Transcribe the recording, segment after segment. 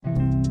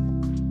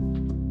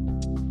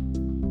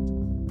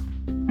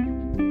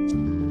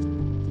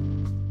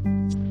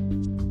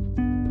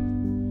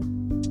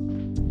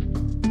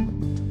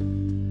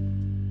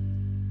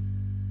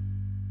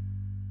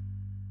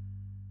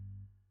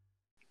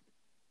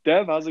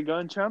Dev, how's it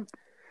going, champ?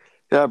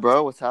 Yeah,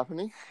 bro, what's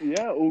happening?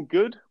 Yeah, all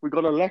good. We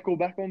got Aleco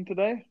back on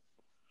today.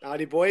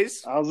 Howdy,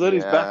 boys. How's it?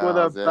 He's back Yeah, with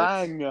a how's it?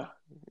 bang.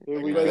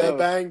 Here we With a go.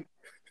 bang.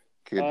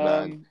 Good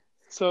man.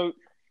 So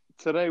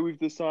today we've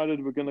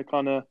decided we're gonna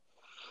kind of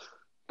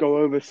go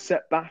over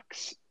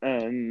setbacks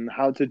and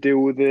how to deal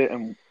with it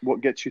and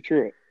what gets you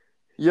through it.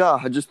 Yeah,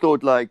 I just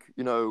thought I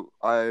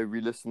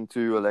re-listened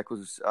to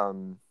Aleco's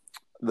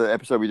the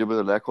episode we did with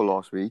Aleco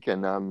last week,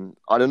 and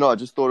I don't know, I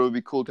just thought it would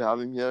be cool to have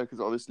him here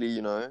because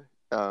obviously,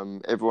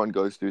 everyone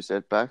goes through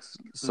setbacks.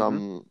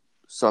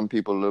 Some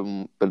people a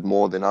little bit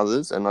more than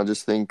others, and I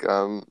just think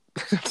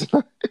Aleco's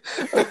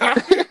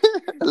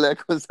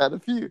had a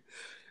few.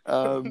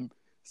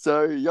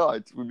 So yeah,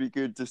 it would be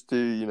good just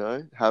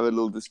to have a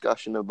little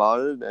discussion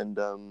about it, and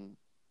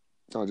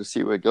I'll just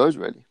see where it goes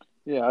really.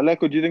 Yeah,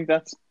 Aleco, do you think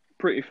that's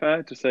pretty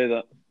fair to say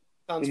that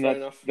Sounds in fair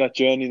enough. that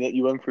journey that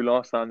you went through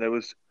last time, there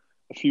was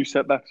a few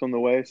setbacks on the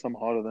way, some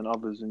harder than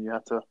others, and you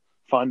had to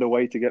find a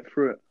way to get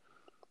through it?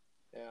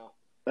 Yeah.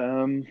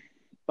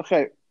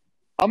 Okay,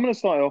 I'm gonna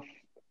start off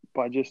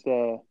by just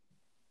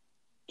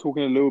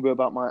talking a little bit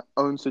about my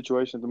own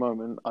situation at the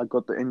moment. I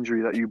got the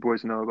injury that you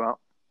boys know about.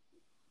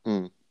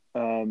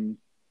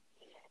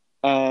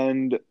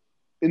 And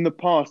in the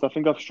past, I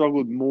think I've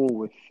struggled more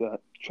with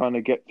trying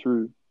to get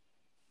through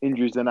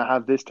injuries than I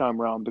have this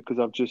time around because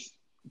I've just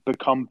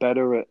become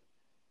better at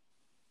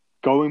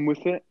going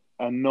with it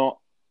and not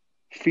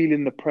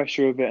feeling the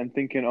pressure of it and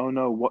thinking, oh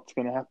no, what's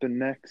going to happen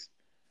next?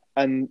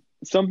 And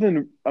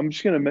something, I'm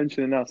just going to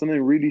mention it now,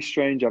 something really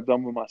strange I've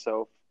done with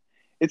myself.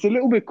 It's a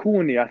little bit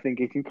corny, I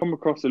think. It can come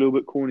across a little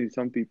bit corny to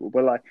some people.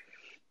 But like,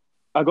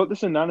 I got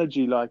this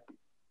analogy, like,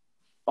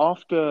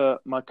 after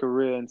my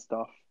career and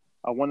stuff,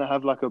 I want to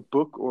have like a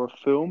book or a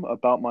film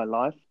about my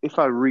life if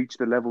I reach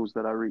the levels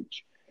that I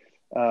reach,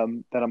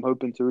 that I'm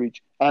hoping to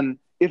reach. And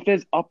if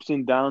there's ups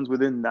and downs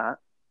within that,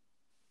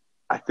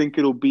 I think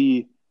it'll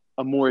be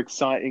a more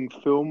exciting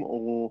film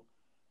or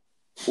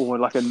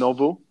like a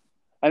novel.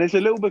 And it's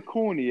a little bit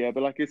corny, yeah,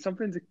 but like it's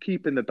something to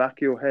keep in the back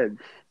of your head.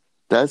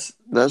 That's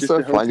just so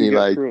to help funny. you get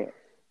Like, through it.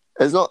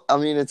 it's not. I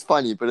mean, it's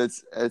funny, but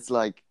it's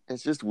like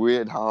it's just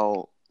weird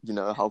how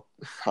how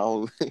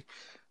how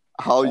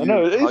I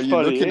know, it how is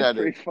you're funny. looking It's at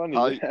pretty it, funny.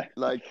 how Yeah.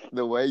 like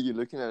the way you're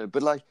looking at it.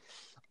 But like,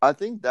 I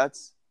think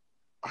that's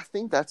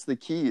the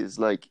key is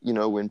like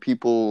when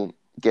people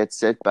get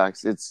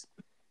setbacks, it's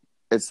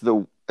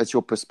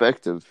your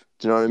perspective.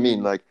 Do you know what I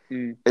mean? Like,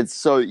 it's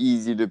so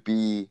easy to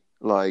be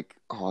like,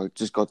 oh, I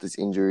just got this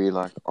injury,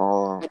 like,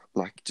 oh,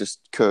 like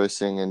just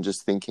cursing and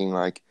just thinking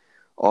like,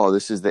 oh,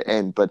 this is the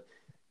end. But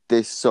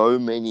there's so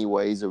many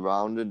ways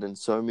around it and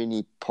so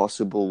many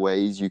possible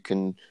ways you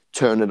can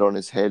turn it on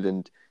its head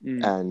and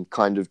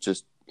kind of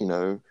just,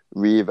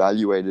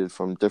 reevaluate it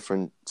from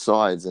different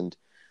sides. And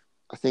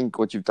I think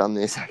what you've done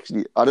there is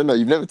actually, I don't know,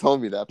 you've never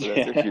told me that, but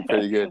that's actually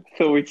pretty good.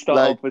 So we'd start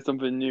Like, off with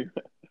something new.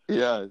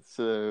 Yeah,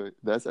 so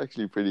that's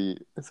actually pretty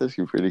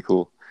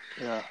cool.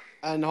 Yeah.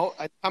 And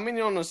coming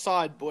in on the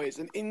side, boys,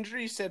 an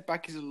injury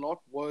setback is a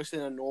lot worse than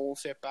a normal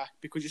setback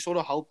because you're sort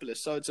of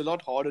helpless. So it's a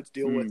lot harder to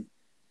deal with.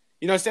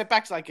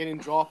 Setbacks like getting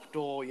dropped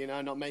or,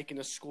 not making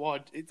a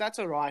squad, that's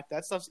all right.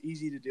 That stuff's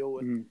easy to deal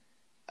with.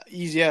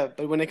 Easier.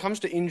 But when it comes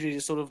to injuries,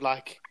 it's sort of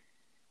like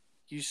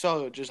you're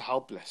so just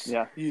helpless.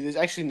 Yeah. There's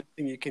actually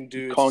nothing you can do.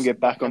 You can't get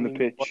back on the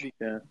pitch.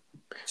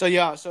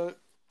 Yeah. So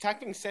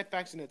tackling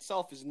setbacks in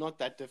itself is not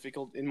that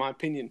difficult, in my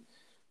opinion.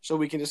 So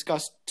we can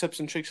discuss tips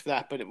and tricks for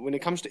that. But when it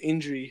comes to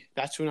injury,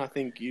 that's when I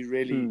think you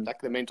really,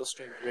 like the mental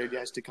strength really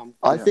has to come.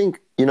 I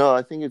think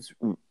it's,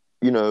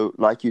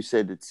 like you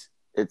said,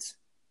 it's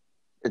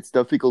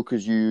difficult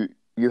because you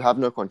have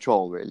no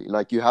control really.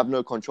 Like, you have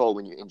no control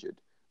when you're injured.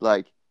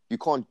 Like, you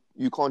can't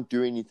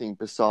do anything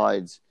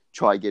besides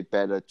try get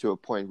better to a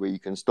point where you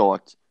can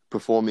start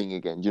performing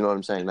again. Do you know what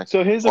I'm saying? Like,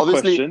 so here's a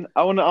question.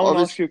 I want to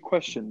ask you a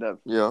question, Dev.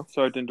 Yeah.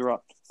 Sorry to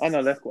interrupt. And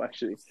Aleco,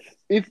 actually.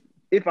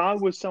 If I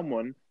was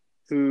someone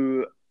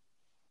who,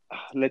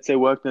 let's say,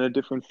 worked in a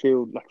different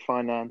field like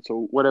finance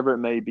or whatever it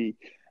may be,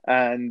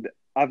 and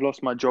I've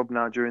lost my job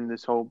now during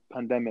this whole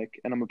pandemic,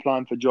 and I'm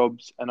applying for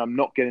jobs and I'm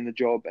not getting the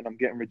job and I'm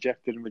getting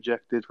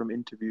rejected from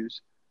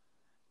interviews.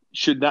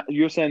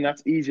 You're saying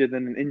that's easier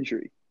than an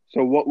injury?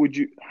 So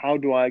how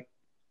do I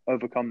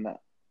overcome that?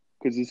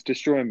 Because it's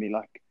destroying me.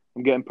 Like,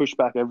 I'm getting pushed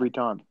back every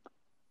time.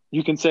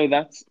 You can say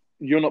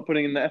you're not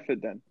putting in the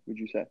effort then, would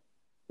you say?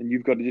 And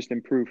you've got to just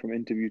improve from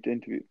interview to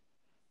interview.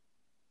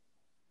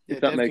 Yeah,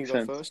 if that Dev makes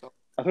can go sense. first.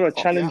 I thought I'd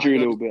challenge you a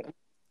little bit.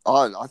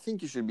 Oh, I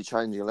think you should be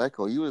challenging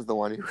Aleco. He was the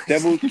one who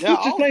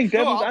just playing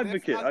devil's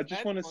advocate. I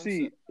just want to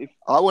see if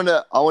I want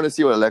to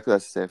see what Aleco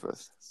has to say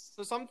first.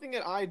 So something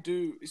that I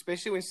do,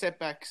 especially when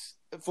setbacks,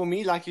 for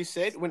me, like you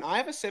said, when I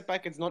have a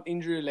setback, it's not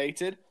injury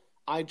related.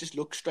 I just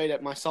look straight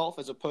at myself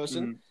as a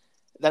person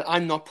that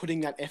I'm not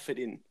putting that effort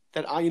in.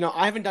 That I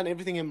haven't done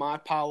everything in my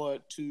power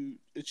to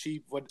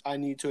achieve what I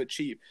need to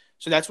achieve.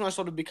 So that's when I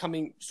started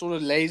becoming sort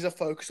of laser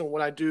focused on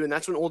what I do, and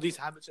that's when all these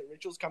habits and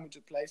rituals come into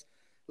place.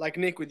 Like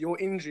Nick, with your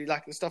injury,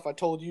 like the stuff I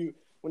told you,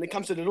 when it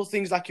comes to little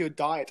things like your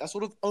diet, I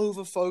sort of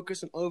over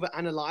focus and over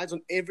analyze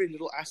on every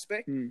little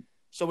aspect.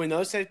 So when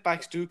those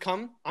setbacks do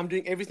come, I'm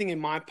doing everything in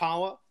my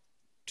power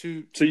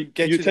to So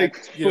get you to take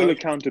that, full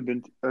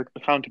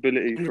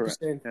accountability for it.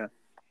 100%. Yeah.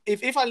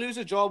 If I lose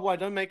a job or I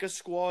don't make a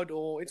squad,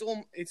 or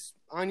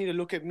I need to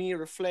look at me,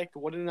 reflect,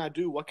 what did I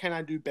do? What can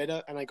I do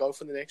better? And I go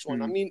for the next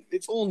one. I mean,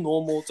 it's all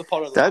normal. It's a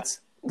part of life.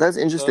 That's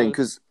interesting, So-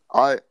 because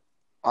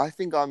I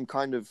think I'm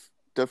kind of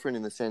different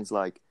in the sense,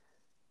 like,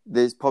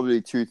 there's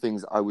probably two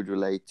things I would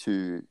relate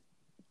to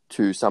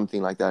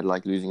something like that,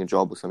 like losing a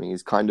job or something.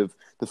 Is kind of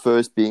the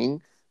first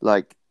being,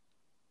 like,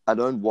 I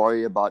don't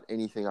worry about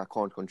anything I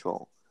can't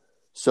control.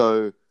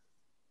 So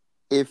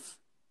if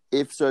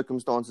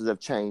circumstances have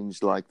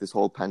changed, like this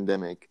whole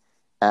pandemic,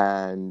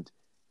 and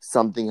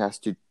something has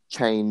to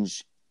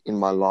change in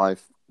my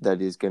life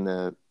that is going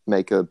to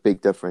make a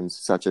big difference,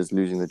 such as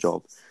losing the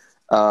job,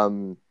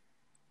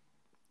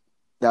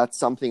 that's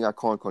something I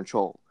can't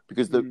control,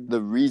 because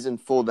the reason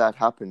for that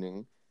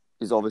happening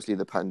is obviously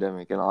the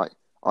pandemic, and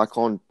I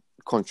can't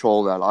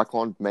control that. I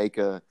can't make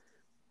a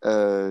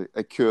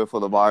cure for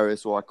the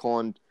virus, or I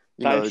can't,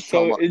 That's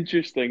so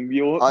interesting.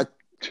 Your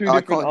two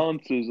different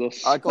answers are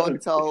so...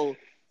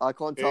 I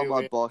can't tell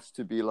my boss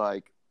to be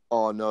like,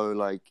 oh no,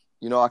 like,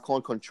 I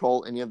can't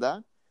control any of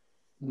that.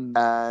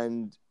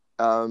 And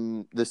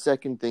the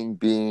second thing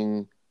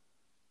being,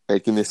 hey,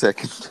 give me a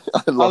second.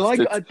 I lost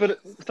it. But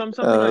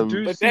something I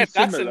do but see that's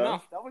similar.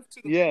 Enough. That was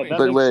to the point. That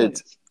but makes wait,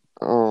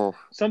 sense.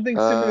 Something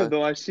similar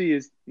though I see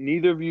is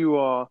neither of you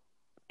are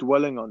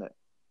dwelling on it.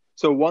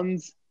 So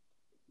one's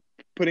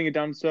putting it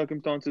down to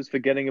circumstances,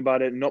 forgetting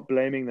about it, not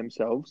blaming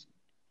themselves,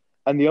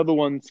 and the other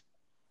one's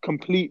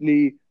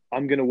completely,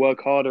 I'm going to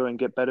work harder and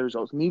get better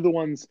results. Neither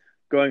one's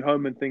going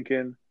home and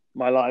thinking,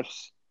 my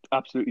life's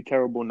absolutely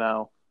terrible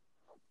now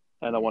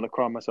and I want to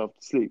cry myself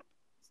to sleep.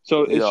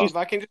 So it's just, if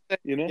I can just say,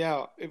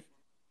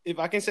 if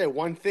I can say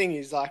one thing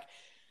is, like,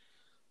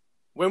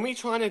 when we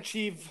try and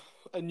achieve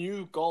a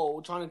new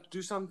goal, trying to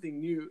do something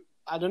new,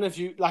 I don't know if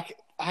you, like,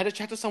 I had a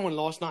chat to someone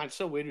last night. It's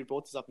so weird we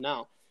brought this up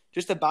now,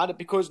 just about it,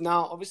 because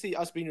now, obviously,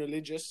 us being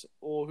religious,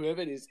 or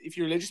whoever it is, if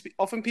you're religious,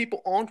 often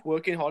people aren't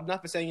working hard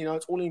enough and saying,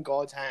 it's all in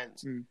God's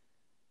hands.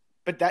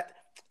 But that,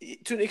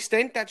 to an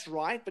extent, that's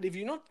right. But if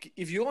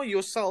you're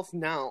yourself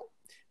now,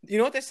 you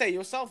know what they say,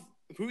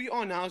 who you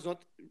are now is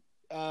not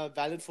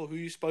valid for who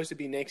you're supposed to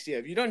be next year.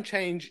 If you don't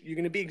change, you're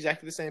going to be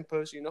exactly the same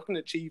person. You're not going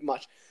to achieve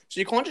much. So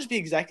you can't just be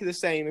exactly the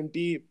same and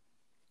be,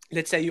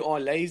 let's say you are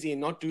lazy and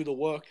not do the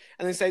work,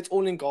 and then say it's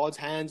all in God's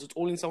hands, it's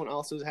all in someone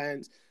else's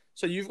hands.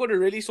 So you've got to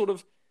really sort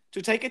of,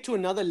 to take it to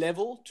another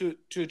level, to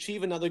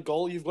achieve another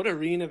goal, you've got to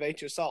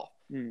reinnovate yourself.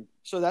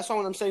 So that's why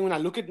when I'm saying, when I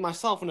look at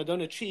myself, when I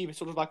don't achieve, it's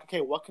sort of like,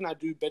 okay, what can I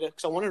do better?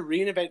 Because I want to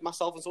reinnovate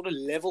myself and sort of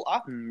level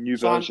up. I'm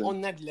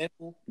on that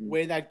level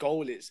where that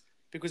goal is.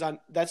 Because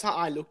that's how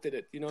I looked at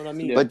it. You know what I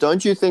mean? Yeah. But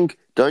don't you think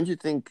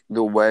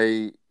the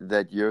way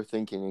that you're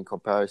thinking in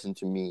comparison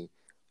to me,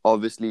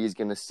 obviously, is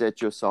going to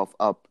set yourself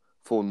up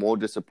for more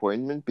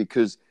disappointment?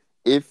 Because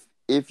if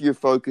you're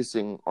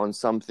focusing on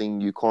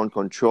something you can't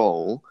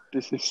control,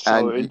 this is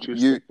so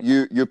interesting.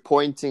 You're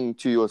pointing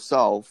to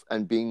yourself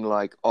and being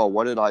like, oh,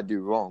 what did I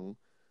do wrong?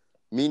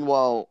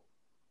 Meanwhile,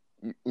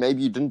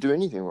 maybe you didn't do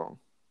anything wrong.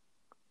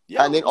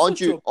 Yeah, and then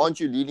aren't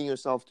you leading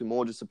yourself to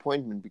more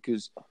disappointment?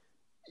 Because,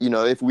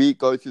 if we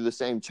go through the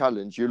same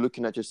challenge, you're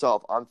looking at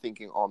yourself. I'm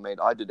thinking, oh, mate,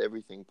 I did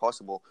everything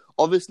possible.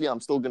 Obviously, I'm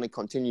still going to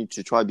continue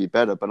to try to be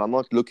better, but I'm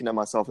not looking at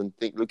myself and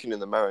looking in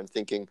the mirror and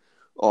thinking,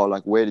 oh,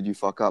 like, where did you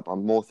fuck up?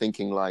 I'm more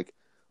thinking like,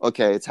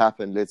 okay, it's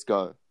happened. Let's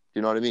go. Do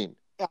you know what I mean?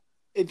 Yeah.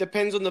 It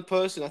depends on the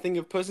person. I think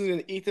if a person's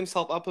going to eat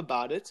themselves up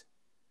about it,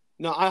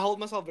 no, I hold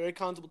myself very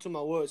accountable to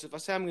my words. If I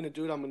say I'm going to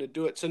do it, I'm going to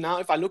do it. So now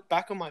if I look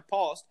back on my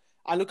past,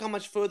 I look how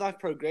much further I've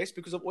progressed,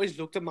 because I've always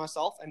looked at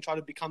myself and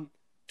tried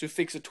to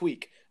fix a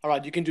tweak. All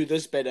right, you can do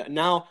this better.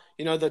 Now,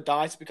 the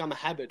diet's become a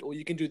habit, or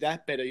you can do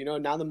that better.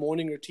 Now the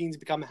morning routines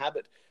become a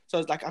habit. So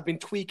it's like I've been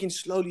tweaking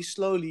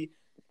slowly,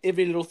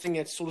 every little thing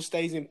that sort of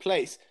stays in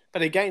place.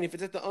 But again, if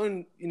it's at the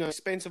own,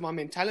 expense of my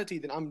mentality,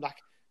 then I'm like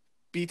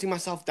beating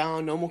myself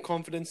down, no more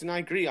confidence. And I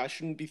agree, I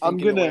shouldn't be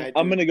thinking the way I do.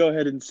 I'm gonna go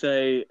ahead and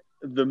say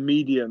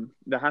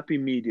the happy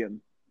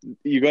medium.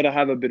 You got to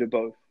have a bit of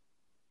both.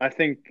 I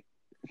think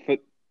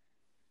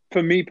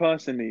for me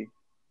personally,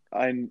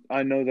 I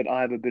know that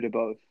I have a bit of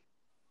both.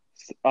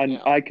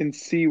 I can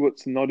see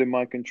what's not in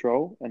my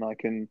control, and I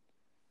can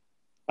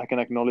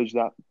acknowledge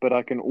that, but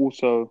I can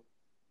also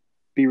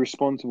be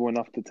responsible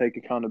enough to take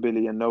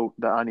accountability and know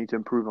that I need to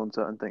improve on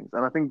certain things.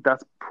 And I think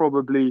that's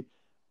probably,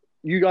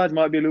 you guys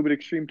might be a little bit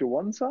extreme to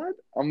one side.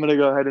 I'm going to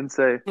go ahead and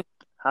say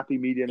happy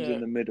mediums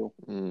in the middle.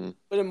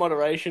 But in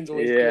moderation is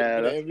always good. Yeah,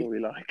 that's what we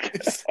like.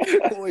 It's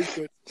always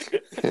good.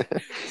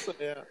 So,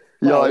 yeah.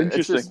 Wow,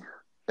 interesting.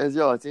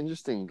 It's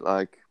interesting.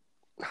 Like,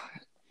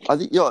 I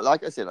think,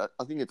 like I said,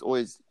 I think it's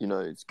always,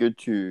 it's good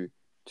to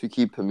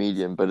keep a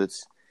medium, but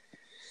it's,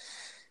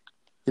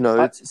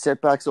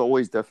 setbacks are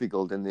always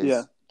difficult,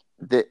 and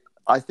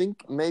I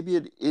think maybe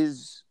it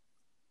is,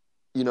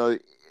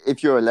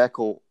 if you're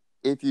Aleco,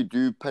 if you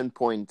do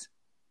pinpoint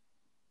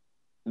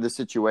the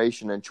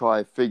situation and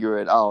try to figure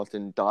it out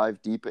and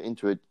dive deeper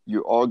into it,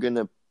 you are going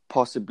to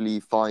possibly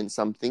find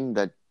something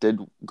that did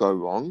go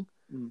wrong,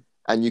 Mm.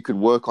 and you could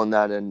work on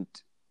that, and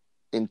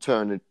in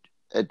turn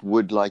it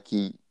would, like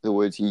the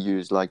words he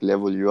used, like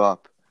level you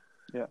up.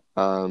 Yeah.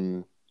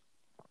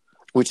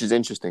 Which is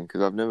interesting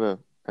because I've never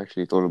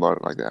actually thought about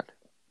it like that.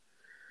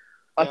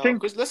 I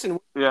think. because listen,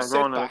 Yeah,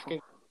 go on.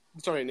 setback.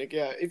 Sorry, Nick.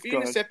 Yeah, if you're Go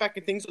in a ahead. setback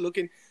and things are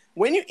looking,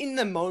 when you're in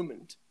the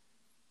moment,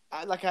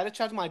 I had a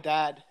chat with my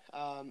dad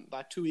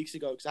about 2 weeks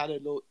ago because I had a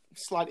little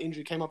slight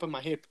injury came up in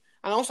my hip,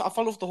 and also I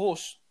fell off the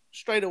horse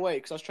straight away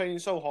because I was training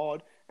so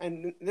hard.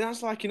 And then I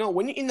was like,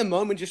 when you're in the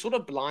moment, you're sort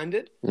of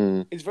blinded.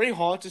 It's very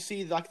hard to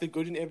see like the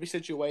good in every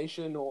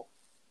situation, or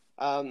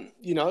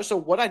So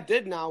what I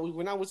did now was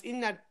when I was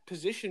in that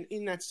position,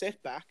 in that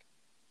setback,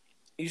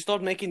 that's why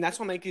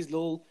I make these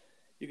little,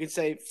 you could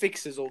say,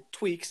 fixes or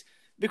tweaks,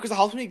 because it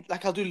helps me,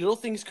 like I'll do little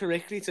things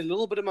correctly. It's a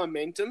little bit of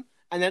momentum,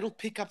 and that'll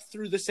pick up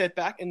through the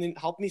setback and then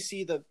help me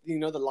see the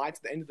light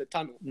at the end of the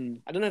tunnel.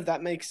 I don't know if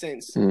that makes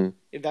sense.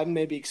 If that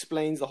maybe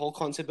explains the whole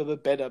concept a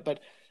bit better, but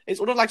it's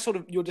sort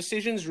of your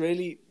decisions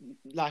really,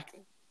 like,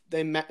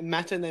 they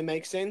matter and they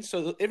make sense.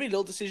 So every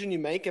little decision you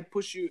make can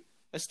push you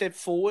a step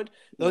forward.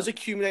 Those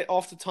accumulate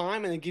after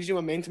time, and it gives you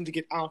momentum to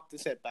get out the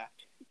setback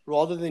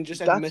rather than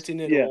just admitting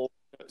it or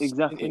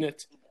exactly in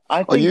it.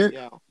 I think.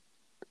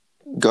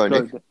 Go,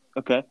 Nick.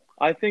 Okay.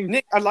 I think,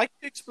 Nick, I'd like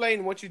to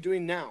explain what you're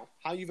doing now,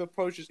 how you've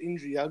approached this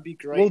injury. That would be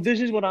great. well, this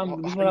is what I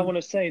want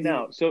to say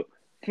now. So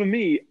for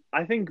me,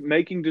 I think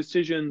making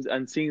decisions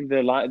and seeing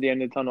the light at the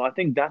end of the tunnel, I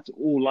think that's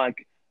all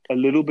like a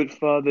little bit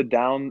further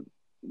down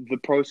the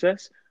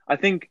process. I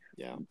think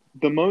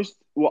the most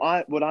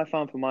what I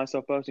found for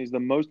myself personally is the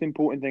most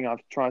important thing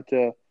I've tried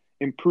to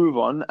improve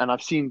on, and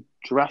I've seen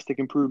drastic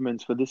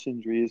improvements for this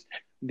injury, is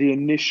the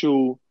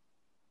initial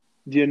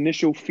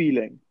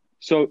feeling.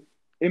 So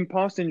in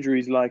past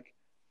injuries, like,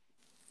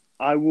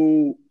 I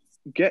will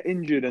get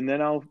injured and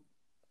then I'll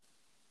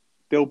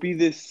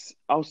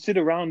sit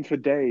around for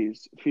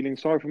days feeling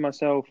sorry for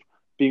myself,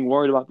 being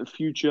worried about the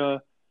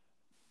future.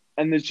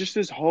 And there's just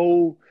this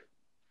whole,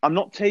 I'm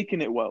not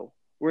taking it well.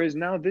 Whereas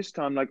now this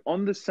time, like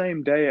on the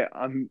same day,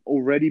 I'm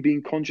already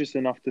being conscious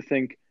enough to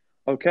think,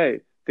 okay,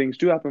 things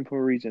do happen for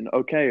a reason.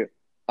 Okay,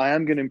 I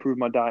am going to improve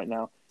my diet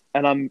now.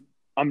 And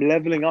I'm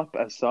leveling up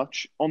as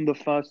such on the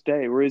first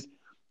day. Whereas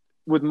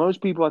with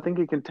most people, I think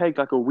it can take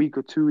like a week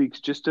or 2 weeks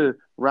just to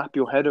wrap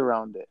your head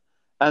around it.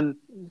 And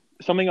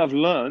something I've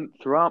learned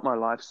throughout my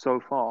life so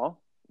far,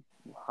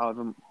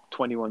 however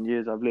 21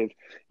 years I've lived,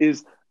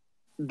 is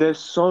there's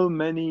so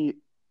many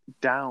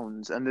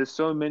downs and there's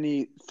so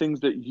many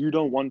things that you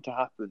don't want to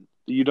happen,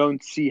 that you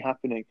don't see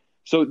happening.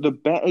 So the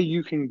better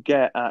you can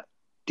get at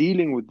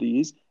dealing with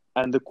these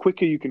and the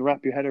quicker you can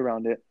wrap your head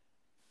around it,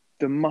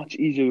 the much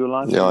easier your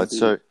life will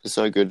be. It's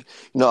so good.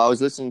 I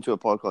was listening to a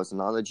podcast, and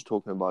now that you're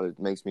talking about it, it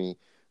makes me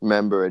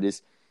remember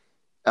it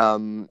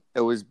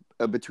was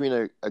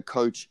between a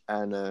coach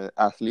and an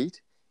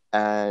athlete,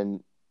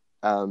 and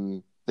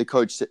the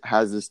coach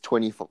has this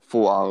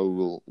 24-hour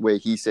rule where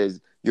he says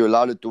you're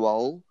allowed to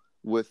dwell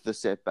with the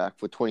setback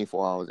for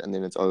 24 hours and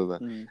then it's over.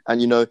 And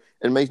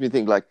it makes me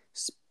think like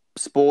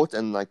sport,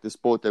 and like the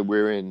sport that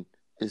we're in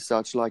is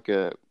such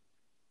a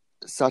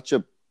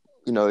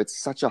it's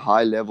such a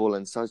high level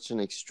and such an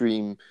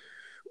extreme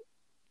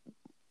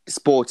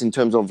sport in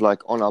terms of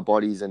like on our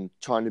bodies and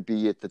trying to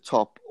be at the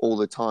top all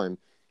the time,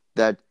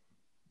 that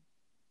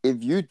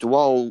if you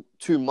dwell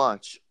too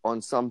much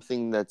on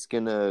something that's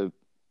going to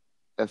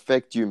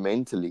affect you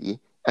mentally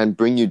and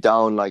bring you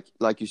down,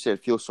 like you said,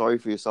 feel sorry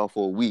for yourself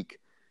for a week,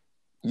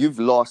 you've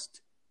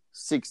lost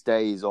 6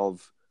 days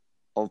of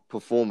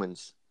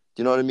performance.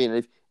 Do you know what I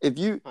mean? If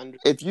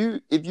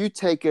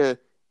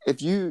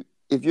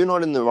you're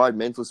not in the right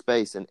mental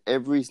space, and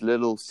every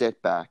little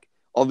setback,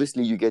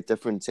 obviously you get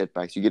different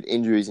setbacks, you get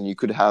injuries, and you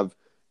could have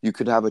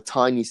a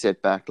tiny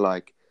setback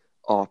like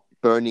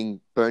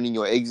burning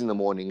your eggs in the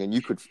morning, and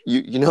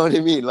you know what I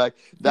mean? Like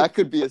that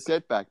could be a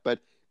setback. But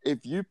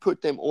if you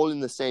put them all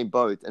in the same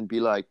boat and be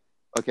like,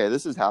 okay,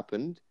 this has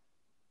happened,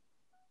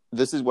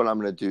 this is what I'm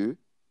going to do,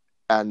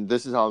 and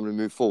this is how I'm going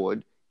to move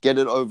forward, get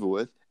it over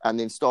with, and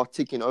then start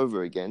ticking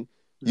over again,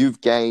 you've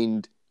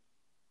gained,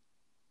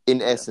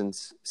 in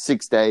essence,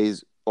 6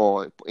 days,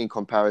 or in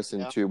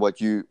comparison to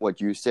what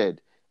you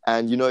said.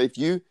 And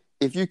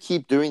if you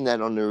keep doing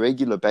that on a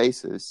regular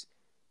basis,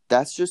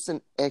 that's just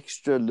an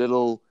extra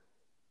little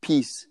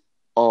piece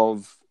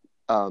of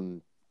a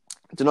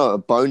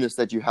bonus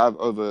that you have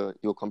over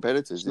your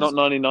competitors. It's not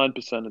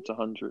 99%, it's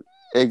 100.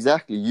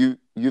 Exactly.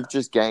 You've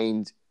just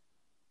gained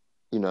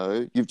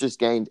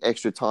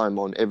extra time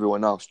on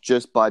everyone else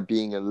just by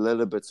being a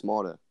little bit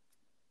smarter.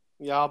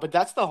 Yeah, but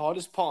that's the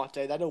hardest part,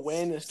 that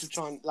awareness to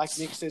try and, like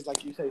Nick says,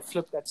 like you say,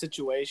 flip that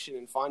situation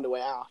and find a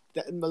way out.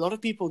 A lot of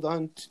people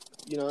don't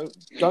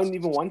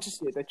even want to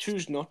see it. They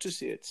choose not to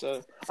see it.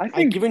 So I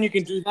think given you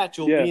can do that,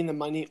 you'll be in the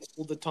money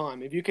all the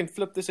time. If you can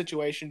flip the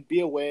situation,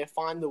 be aware,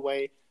 find the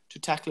way to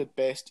tackle it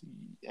best.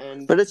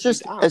 But it's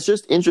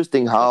just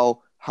interesting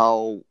how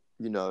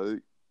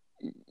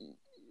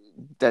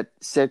that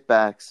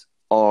setbacks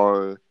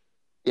are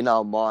in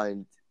our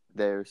mind,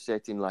 they're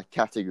set in like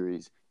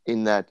categories.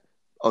 in that,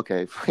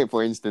 okay,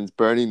 for instance,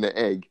 burning the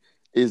egg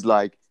is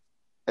like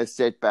a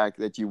setback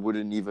that you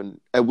wouldn't even,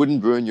 it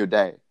wouldn't ruin your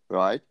day,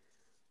 right?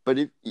 But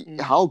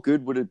how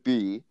good would it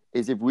be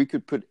is if we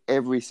could put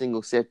every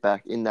single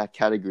setback in that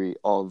category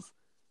of,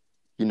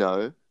 you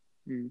know,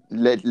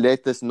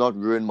 let this not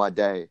ruin my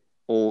day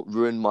or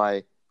ruin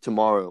my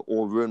tomorrow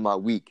or ruin my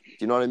week. Do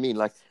you know what I mean?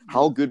 Like,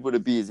 how good would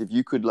it be is if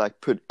you could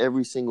like put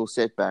every single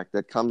setback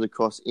that comes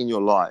across in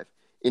your life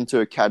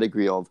into a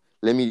category of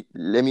let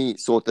me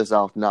sort this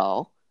out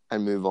now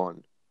and move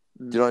on.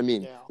 Do you know what I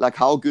mean? Yeah. Like,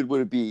 how good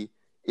would it be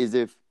is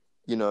if,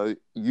 you know,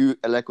 you,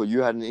 Aleco,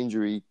 you had an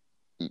injury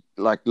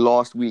like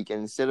last week, and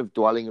instead of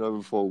dwelling it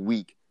over for a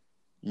week,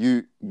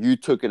 you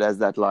took it as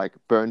that like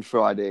burned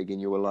fried egg,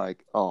 and you were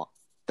like, oh,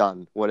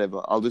 done,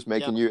 whatever. I'll just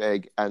make a new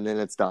egg, and then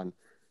it's done.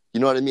 You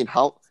know what I mean?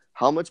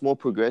 How much more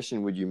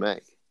progression would you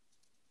make?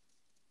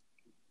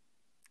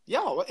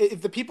 Yeah,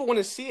 if the people want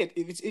to see it,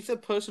 if the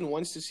person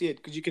wants to see it,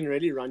 because you can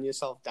really run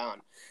yourself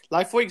down.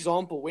 Like, for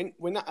example,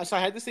 so I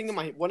had this thing in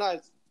my head, what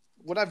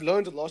I've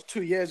learned in the last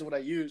 2 years, what I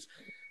use.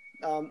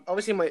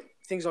 Obviously, my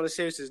thing's not as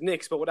serious as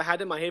Nick's, but what I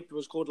had in my hip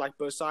was called like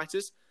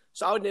bursitis.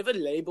 So I would never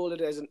label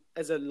it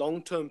as a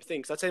long-term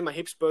thing. So I'd say my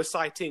hip's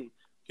bursiting,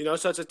 you know,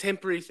 so it's a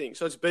temporary thing.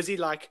 So it's busy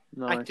like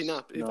acting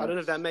up. I don't know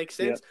if that makes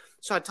sense. Yeah.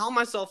 So I tell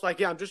myself like,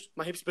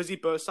 my hip's busy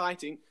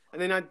bursiting.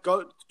 And then I'd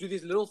go do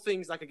these little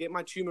things, like I get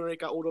my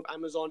turmeric, I order off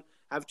Amazon,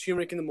 I have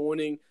turmeric in the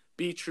morning,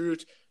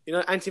 beetroot, you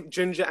know,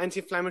 ginger,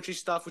 anti-inflammatory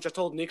stuff, which I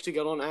told Nick to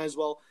get on as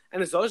well.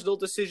 And it's those little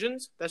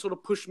decisions that sort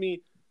of push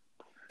me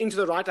into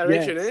the right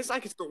direction. Yes. And it's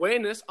like, it's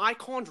awareness. I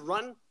can't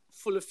run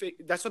full of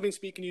it. That's why I've been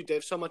speaking to you,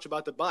 Dev, so much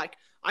about the bike.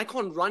 I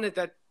can't run at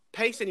that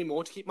pace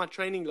anymore to keep my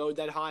training load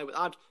that high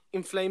without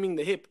inflaming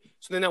the hip.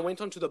 So then I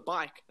went onto the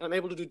bike and I'm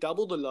able to do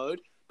double the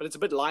load, but it's a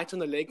bit light on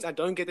the legs. I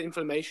don't get the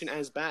inflammation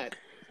as bad.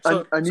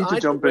 So I need to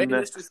jump in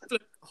there. To flip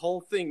the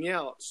whole thing,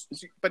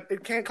 but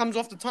it comes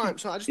off the time.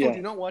 So I just thought,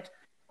 you know what?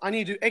 I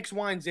need to do X,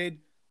 Y, and Z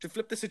to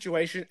flip the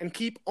situation and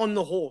keep on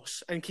the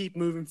horse and keep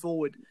moving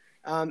forward.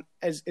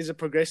 As a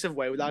progressive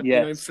way without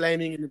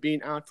inflaming and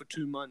being out for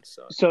 2 months.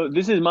 So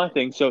this is my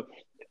thing. So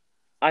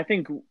I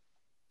think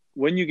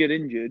when you get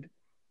injured,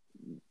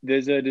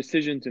 there's a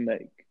decision to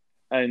make,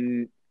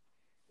 and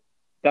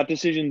that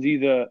decision's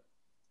either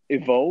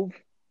evolve,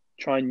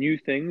 try new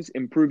things,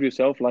 improve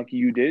yourself like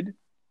you did.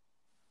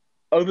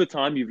 Over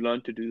time, you've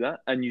learned to do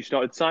that, and you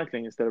started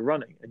cycling instead of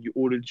running, and you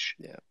ordered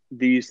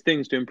these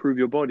things to improve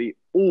your body,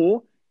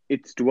 or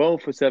it's dwell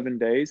for 7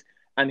 days.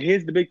 And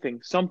here's the big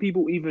thing. Some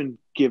people even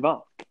give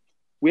up.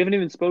 We haven't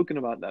even spoken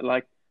about that.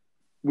 Like,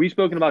 we've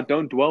spoken about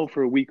don't dwell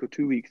for a week or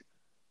 2 weeks.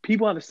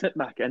 People have a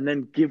setback and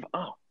then give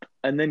up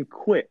and then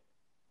quit.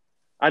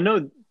 I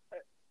know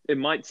it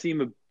might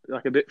seem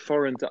like a bit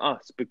foreign to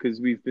us because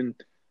we've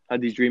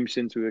had these dreams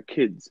since we were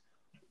kids.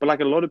 But like,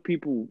 a lot of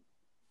people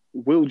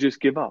will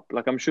just give up.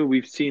 Like, I'm sure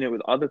we've seen it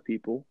with other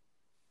people.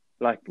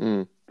 Like,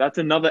 that's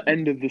another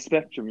end of the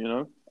spectrum, you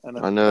know? And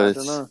I don't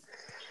know.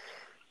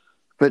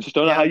 But just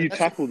don't know how you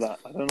tackle that.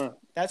 I don't know.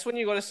 That's when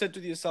you got to sit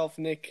with yourself,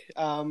 Nick.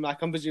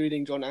 Like, I'm busy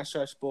reading John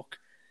Ashraf's book,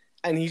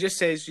 and he just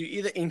says you're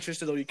either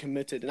interested or you're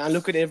committed. And I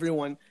look at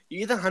everyone.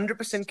 You're either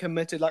 100%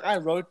 committed. Like I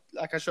wrote,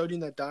 like I showed you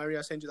in that diary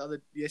I sent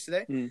you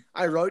yesterday.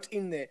 I wrote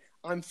in there,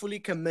 I'm fully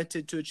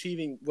committed to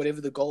achieving whatever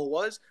the goal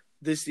was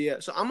this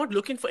year. So I'm not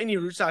looking for any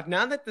routes out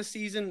now that the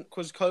season,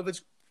 because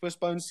COVID's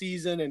postponed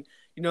season, and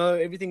you know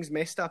everything's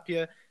messed up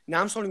here. Now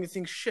I'm starting to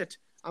think, shit.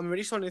 I'm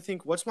already starting to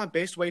think, what's my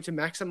best way to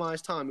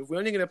maximize time? If we're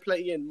only going to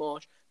play here in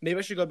March, maybe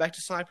I should go back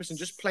to Cyprus and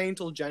just play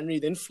until January,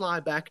 then fly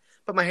back.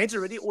 But my head's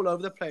already all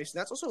over the place. And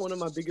that's also one of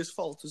my biggest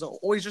faults, is I'm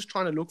always just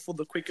trying to look for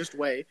the quickest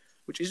way,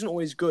 which isn't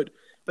always good.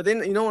 But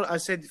then, you know what I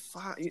said?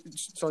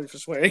 Sorry for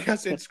swearing. I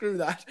said, screw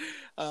that.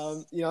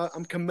 You know,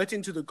 I'm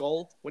committing to the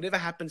goal. Whatever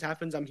happens,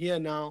 happens. I'm here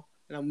now,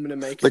 and I'm going to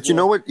make it. But you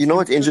know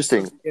what's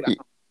interesting?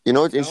 You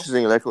know what's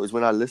interesting, Aleco, is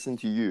when I listen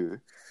to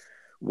you,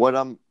 what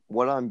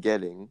I'm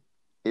getting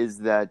is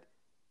that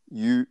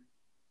you're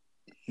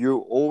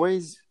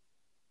always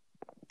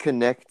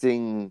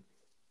connecting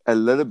a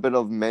little bit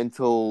of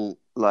mental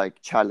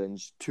like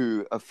challenge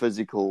to a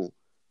physical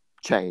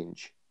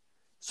change.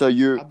 So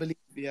you're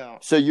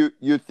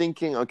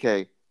thinking,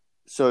 okay,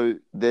 so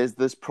there's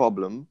this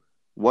problem.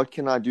 What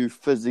can I do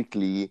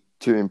physically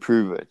to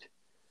improve it?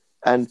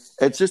 And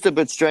it's just a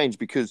bit strange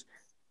because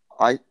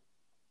I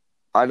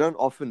don't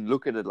often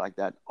look at it like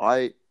that.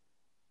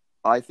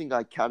 I think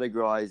I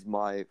categorize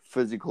my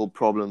physical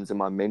problems and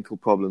my mental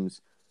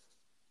problems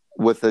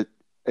with a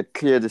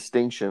clear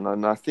distinction.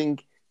 And I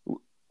think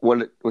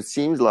what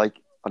seems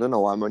like, I don't know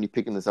why I'm only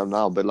picking this up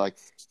now, but like,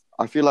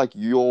 I feel like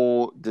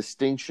your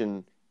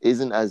distinction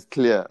isn't as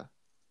clear.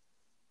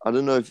 I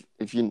don't know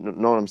if you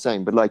know what I'm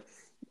saying, but like,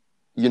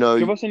 you know,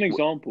 give us an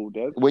example,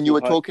 Dev. When you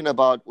were talking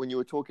about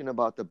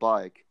the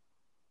bike,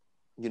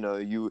 you know,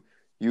 you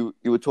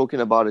were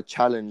talking about a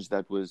challenge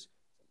that was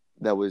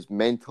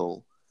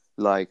mental.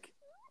 Like,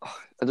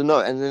 I don't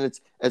know, and then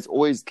it's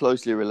always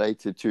closely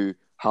related to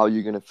how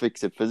you're going to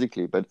fix it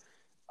physically. But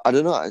I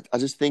don't know. I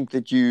just think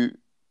that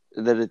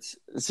it's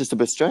just a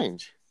bit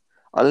strange.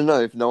 I don't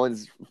know if no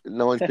one's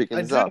picking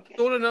I this do up.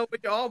 sort of know where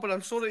you are, but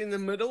I'm sort of in the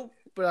middle.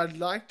 But I'd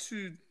like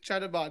to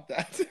chat about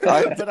that.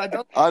 I But I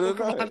don't don't talk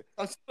about know. it.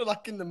 I'm sort of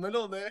like in the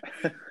middle there.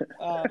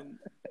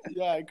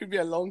 Yeah, it could be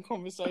a long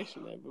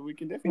conversation there, but we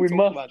can definitely We talk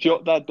must about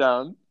jot that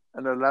down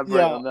and elaborate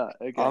Yeah. on that.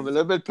 Okay. I'm a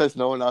little bit pissed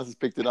no one else has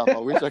picked it up. I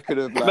wish I could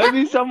have like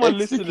Maybe someone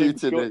listening's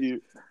executed got it.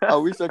 you. I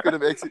wish I could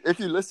have if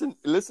you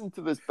listen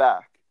to this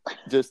back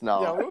just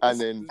now, Yeah, we'll and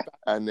listen to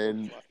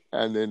then this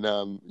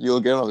back. you'll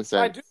get what I'm I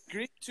saying. do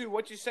agree to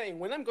what you're saying.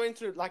 When I'm going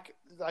through like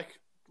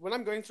when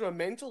I'm going through a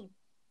mental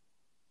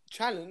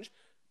challenge,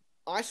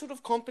 I sort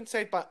of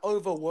compensate by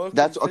overworking.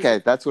 That's okay.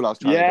 physically. That's what I was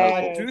trying to go for.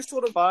 I do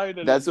sort of.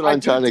 Finally. That's what I I'm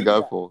do trying to do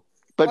go that. for.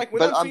 But Like when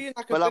but I'm feeling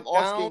like a bit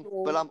down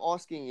or- I'm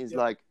asking is Yeah.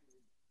 like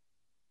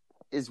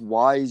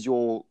why is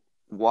your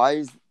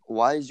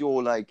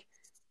like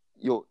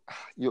your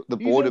the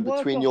He's border a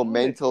between your workaholic.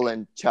 mental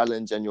and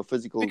challenge and your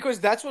physical? Because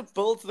that's what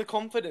builds the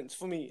confidence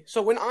for me.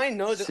 So when I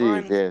know that See,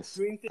 I'm yes,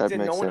 doing things that that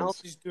makes no one sense.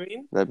 else is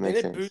doing, That then makes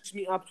it sense. boosts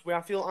me up to where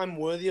I feel I'm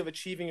worthy of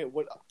achieving it,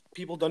 what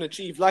people don't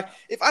achieve. Like,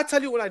 if I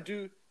tell you what I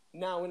do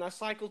now, when I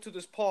cycle to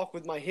this park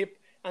with my hip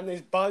and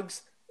there's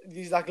bugs,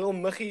 these like little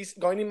muggies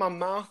going in my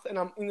mouth, and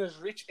I'm in this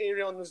rich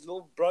area on this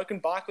little broken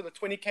bike with a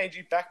 20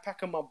 kg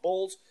backpack on my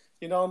balls,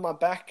 on my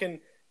back, and,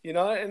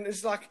 and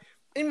it's like,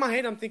 in my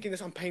head, I'm thinking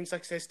this, I'm paying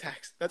success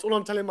tax. That's all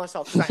I'm telling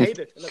myself, because I hate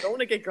it, and I don't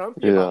want to get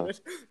grumpy about it.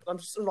 But I'm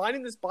just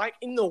riding this bike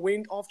in the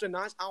wind after a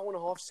nice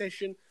hour-and-a-half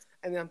session,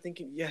 and then I'm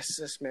thinking, yes,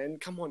 man,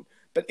 come on.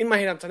 But in my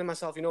head, I'm telling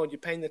myself, you know what, you're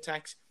paying the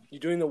tax, you're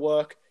doing the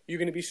work, you're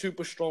going to be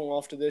super strong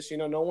after this.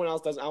 No one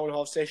else does an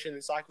hour-and-a-half session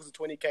and cycles the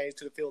 20 Ks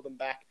to the field and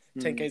back,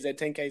 10 Ks there,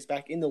 10 Ks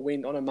back, in the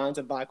wind, on a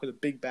mountain bike with a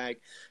big bag.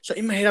 So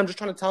in my head, I'm just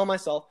trying to tell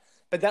myself,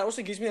 but that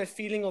also gives me that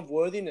feeling of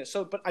worthiness.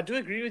 So, but I do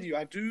agree with you.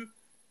 I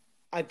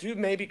do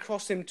maybe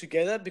cross them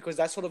together because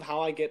that's sort of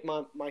how I get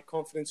my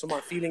confidence or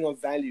my feeling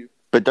of value.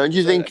 But don't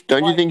you think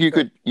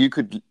you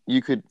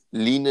could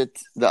lean it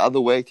the other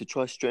way to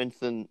try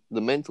strengthen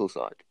the mental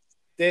side?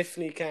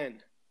 Definitely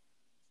can.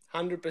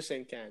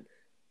 100% can.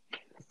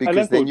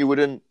 Because then you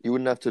wouldn't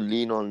have to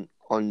lean on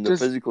the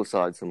physical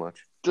side so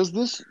much. Does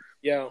this?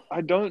 Yeah.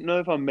 I don't know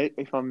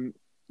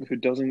if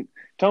it doesn't.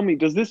 Tell me,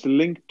 does this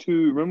link to?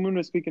 Remember when we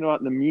were speaking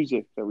about the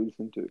music that we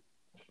listen to?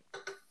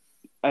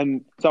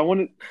 And so I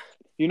want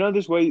to,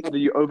 this way that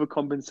you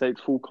overcompensate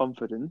full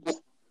confidence,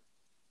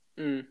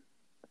 and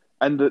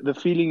the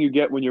feeling you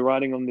get when you're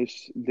riding on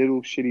this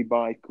little shitty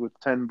bike with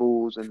 10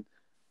 balls and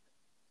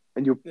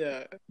you're.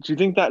 Yeah. Do you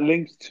think that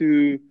links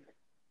to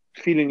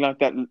feeling like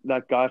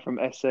that guy from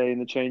SA in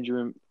the change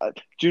room?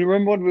 Do you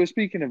remember what we were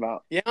speaking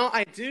about? Yeah,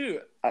 I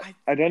do.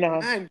 I don't know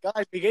how. Man,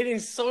 guys, we're getting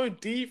so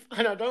deep,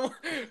 and I don't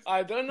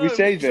know. We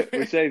save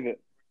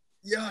it.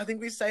 Yeah, I think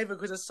we save it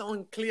because it's so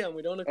unclear, and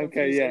we don't want to Okay,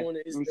 confuse yeah. anyone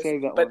that is We'll listening.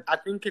 save that But one. I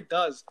think it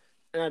does.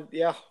 And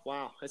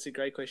wow, that's a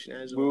great question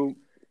as well.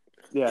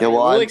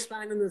 We'll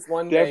expand on this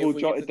one day. Dev will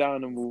jot it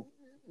down and we'll.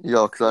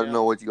 Yeah, because I don't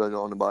know what you guys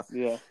are on about.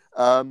 Yeah.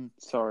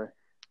 Sorry.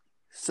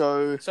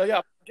 So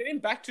yeah,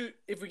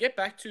 if we get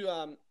back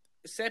to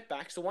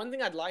setbacks, the one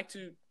thing I'd like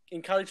to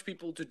encourage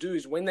people to do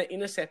is when they're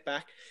in a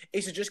setback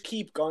is to just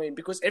keep going,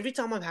 because every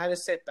time I've had a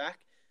setback,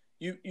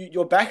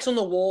 your back's on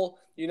the wall.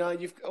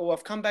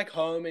 I've come back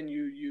home and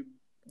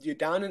you're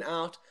down and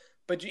out.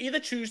 But you either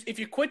choose, if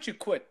you quit, you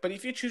quit. But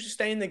if you choose to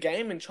stay in the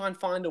game and try and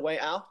find a way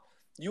out,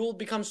 you'll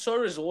become so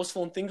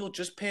resourceful and things will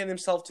just pair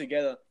themselves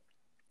together.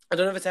 I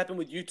don't know if it's happened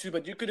with you too,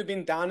 but you could have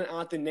been down and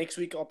out the next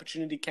week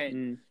opportunity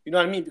came. You know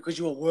what I mean? Because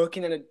you were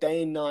working at it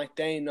day and night,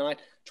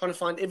 trying to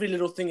find every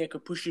little thing that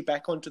could push you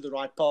back onto the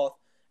right path.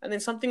 And then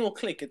something will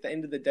click at the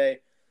end of the day.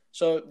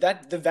 So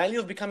that the value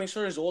of becoming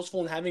so resourceful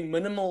and having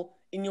minimal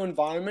in your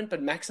environment,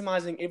 but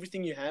maximizing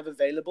everything you have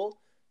available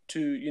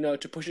to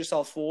push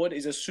yourself forward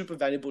is a super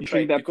valuable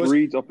trait. You think that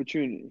breeds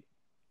opportunity?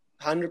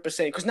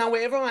 100%. Because now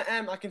wherever I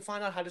am, I can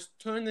find out how to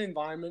turn the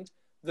environment,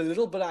 the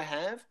little bit I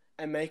have,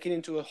 and make it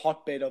into a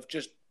hotbed of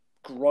just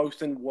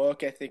growth and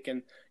work ethic.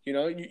 And,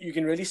 you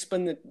can really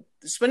spinning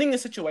the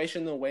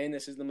situation, the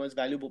awareness is the most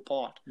valuable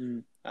part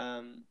in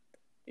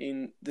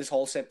this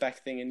whole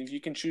setback thing. And if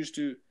you can choose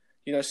to,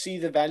 see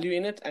the value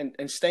in it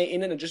and stay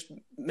in it and just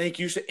make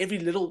use of every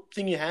little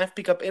thing you have,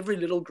 pick up every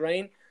little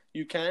grain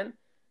you can,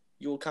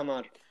 you'll come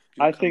out.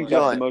 I think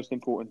that's the most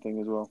important thing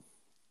as well.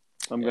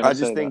 I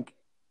just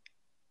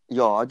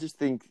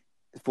think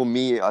for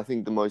me, I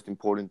think the most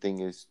important thing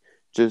is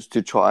just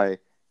to try.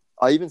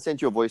 I even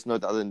sent you a voice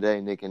note the other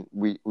day, Nick, and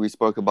we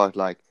spoke about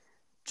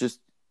just,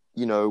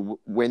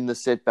 when the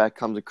setback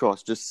comes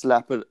across, just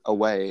slap it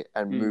away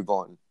and move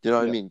on. Do you know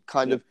what I mean?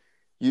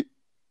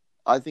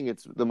 I think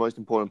it's the most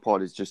important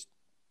part is just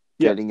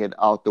getting it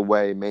out the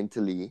way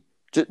mentally.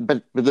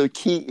 But the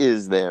key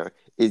is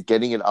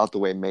getting it out the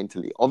way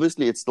mentally.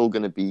 Obviously, it's still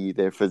going to be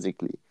there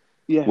physically,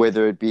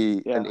 whether it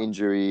be an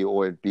injury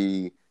or it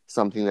be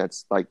something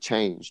that's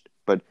changed.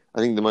 But I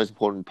think the most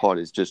important part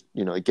is just,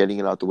 getting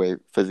it out the way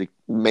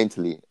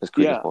mentally as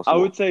quick as possible.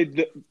 I would say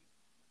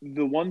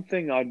the one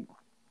thing I'd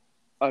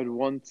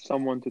want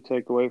someone to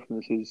take away from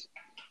this is,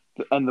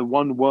 and the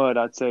one word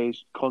I'd say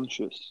is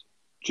conscious.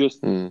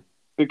 Just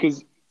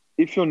because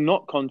if you're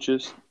not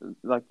conscious,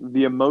 like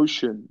the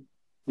emotions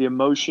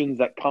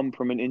that come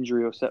from an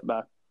injury or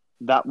setback,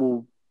 that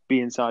will be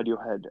inside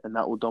your head and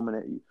that will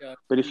dominate you. Yeah,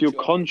 But if you're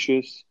sure.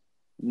 conscious,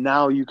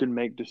 now you can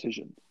make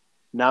decisions.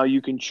 Now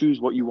you can choose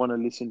what you want to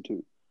listen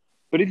to.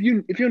 But if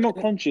you're not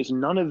conscious,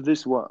 none of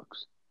this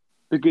works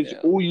because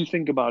all you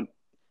think about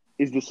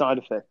is the side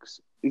effects,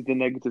 is the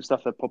negative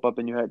stuff that pop up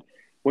in your head.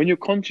 When you're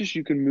conscious,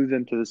 you can move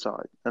them to the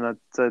side, and I'd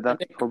say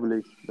that's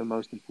probably the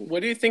most important.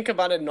 What do you think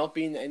about it not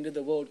being the end of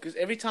the world? Because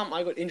every time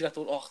I got injured, I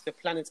thought, oh, the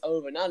planet's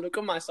over. Now look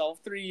at myself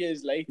 3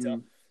 years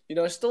later. You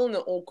know, still in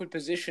an awkward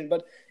position,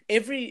 but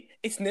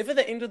it's never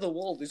the end of the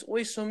world. There's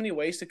always so many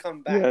ways to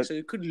come back. Yeah. So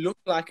it could look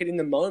like it in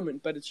the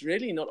moment, but it's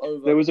really not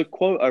over. There was a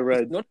quote I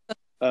read. It's not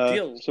a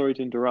deal. Sorry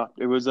to interrupt.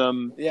 It was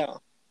Yeah.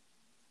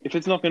 if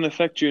it's not going to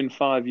affect you in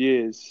 5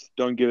 years,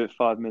 don't give it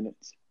 5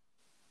 minutes.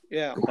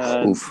 Yeah.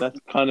 And that's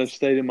kind of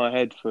stayed in my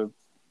head for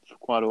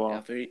quite a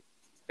while.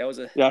 That was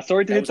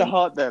sorry to hit the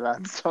heart there,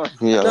 lad. Sorry.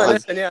 Yeah, no,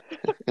 listen, yeah.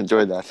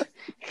 enjoyed that.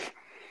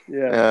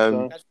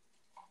 Yeah.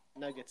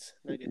 Nuggets.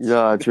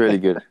 Yeah, it's really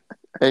good.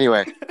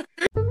 Anyway.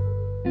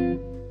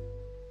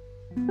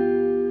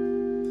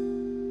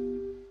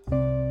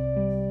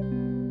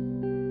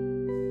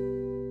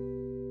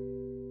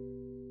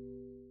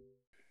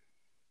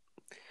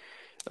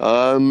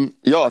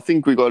 I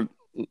think we got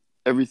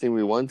everything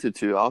we wanted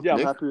to. Yeah,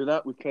 I'm happy with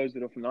that. We closed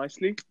it off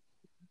nicely.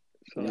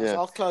 So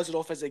I'll close it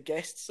off as a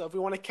guest. So if we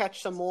want to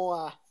catch some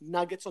more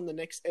nuggets on the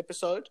next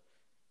episode,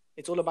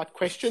 it's all about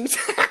questions.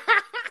 Free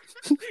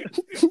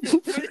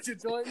to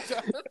join,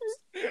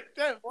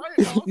 Damn,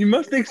 you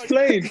must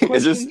explain.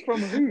 Questions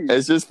from who?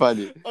 It's just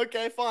funny.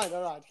 Okay, fine.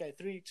 All right. Okay,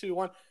 3, 2,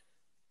 1.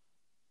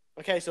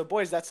 Okay, so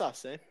boys, that's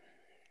us, eh?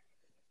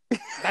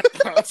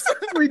 That's us.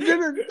 We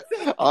didn't.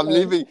 I'm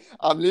leaving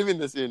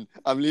this in.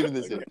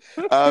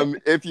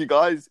 in. If you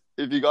guys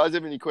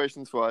have any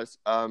questions for us,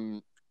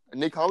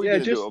 Nick, how are we going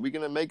to do it? Are we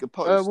going to make a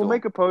post? We'll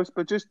make a post,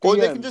 but just DM. Or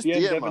they can just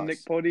DM Devin, us.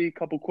 Nick Poddy, a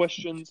couple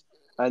questions,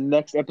 and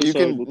next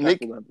episode we'll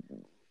tackle them.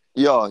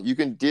 Yeah, you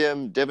can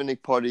DM Devin,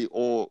 Nick Poddy,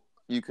 or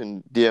you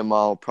can DM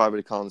our private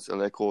accounts,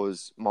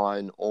 Aleco's,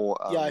 mine, or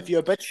if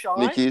you're a bit shy,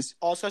 Nikki's.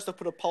 Ask us to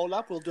put a poll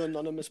up. We'll do an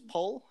anonymous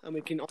poll, and we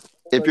can.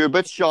 If you're a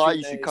bit shy,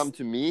 you should come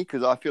to me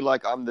because I feel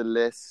like I'm the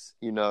less,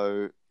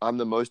 I'm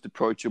the most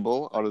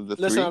approachable out of the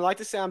three. Listen, I like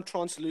to say I'm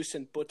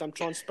translucent, but I'm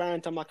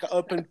transparent. I'm like an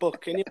open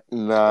book.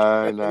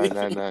 No. Yeah,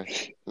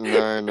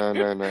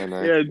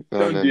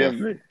 don't DM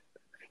me.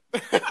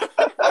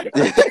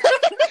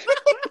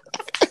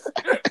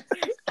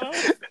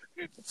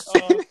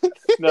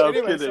 No,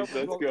 anyway, kidding. so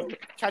Let's go.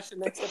 Catch the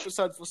next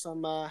episode for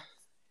some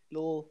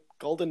little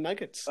golden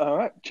nuggets. All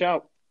right,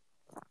 ciao.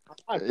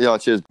 Yeah,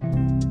 cheers.